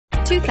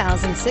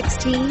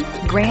2016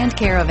 Grand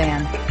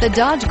Caravan. The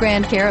Dodge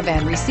Grand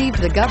Caravan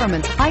received the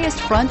government's highest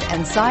front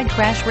and side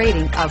crash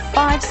rating of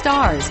 5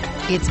 stars.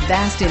 Its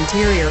vast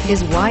interior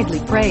is widely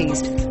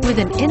praised, with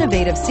an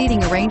innovative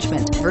seating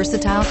arrangement,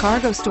 versatile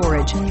cargo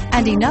storage,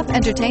 and enough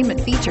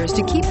entertainment features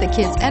to keep the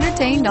kids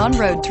entertained on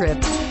road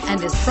trips,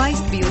 and is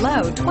priced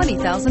below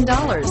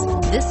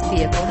 $20,000. This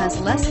vehicle has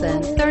less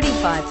than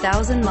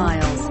 35,000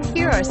 miles.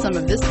 Here are some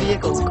of this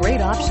vehicle's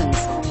great options: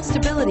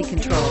 stability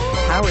control,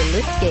 power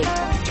lift gate,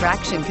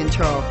 traction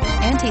control,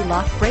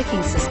 anti-lock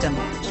braking system,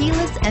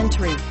 keyless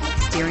entry,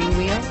 steering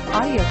wheel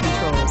audio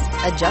controls,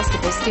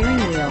 adjustable steering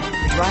wheel,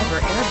 driver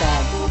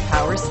airbag,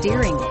 power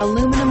steering,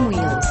 aluminum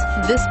wheels.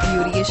 This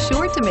beauty is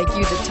sure to make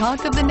you the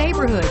talk of the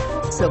neighborhood.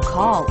 So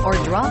call or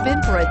drop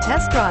in for a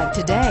test drive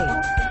today.